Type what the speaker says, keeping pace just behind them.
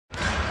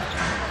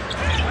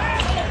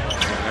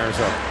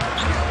There's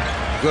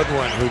a good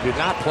one who did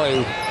not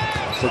play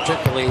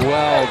particularly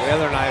well the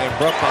other night in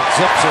Brooklyn.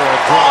 Zipser a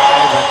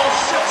drive.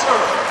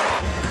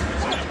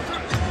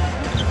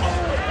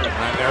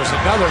 And there's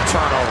another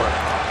turnover.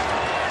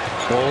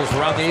 Bulls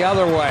run the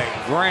other way.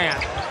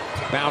 Grant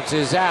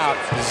bounces out.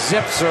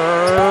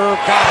 Zipser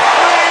got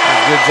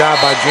it. Good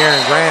job by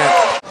Jaren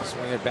Grant.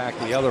 Swing it back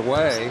the other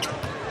way.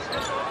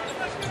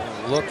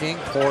 Looking,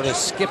 Portis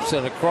skips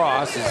it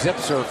across.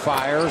 Zipser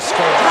fires,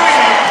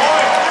 scores.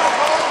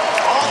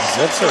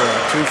 Zipser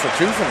 2 for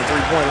 2 from the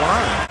three-point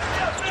line.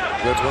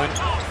 Good one.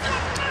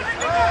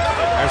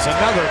 There's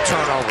another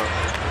turnover.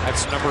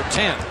 That's number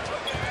 10.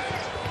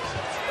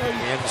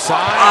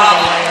 Inside, the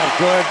layup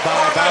good by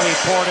Bobby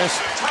Portis.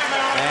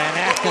 And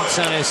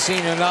Atkinson has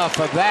seen enough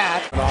of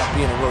that. Off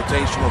being a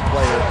rotational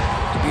player,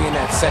 being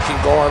that second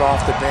guard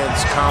off the bench,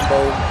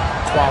 combo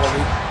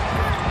quality.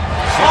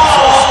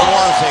 Zipser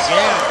scores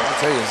again. I'll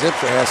tell you,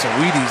 Zipser has some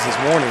Wheaties this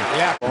morning.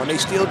 Yeah. And they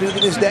still do to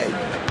this day.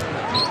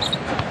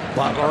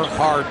 Butler,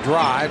 hard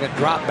drive, and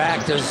drop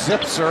back to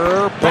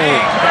Zipser.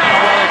 Bang! Down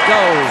where it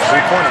goes.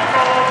 Three-pointer.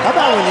 How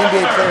about when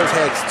NBA players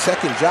had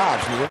second jobs?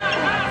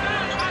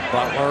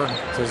 Butler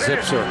to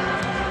Zipser.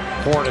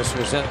 Portis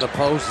was in the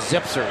post.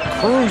 Zipser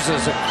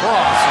cruises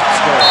across and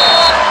scores.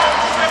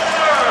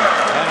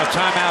 And a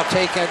timeout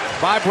taken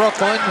by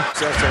Brooklyn.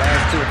 Success the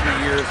last 2 or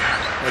 3 years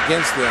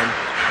against them.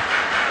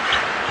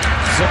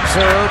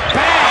 Zipser,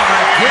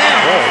 bang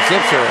again. Oh,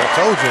 Zipser, I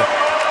told you.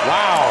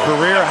 Wow.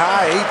 Career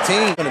high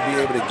 18. Going to be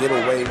able to get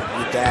away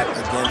with that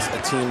against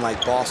a team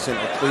like Boston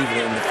or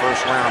Cleveland in the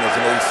first round as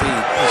an AC.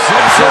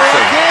 Zipser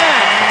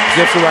again.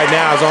 Zipser right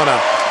now is on a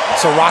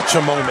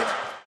sriracha moment.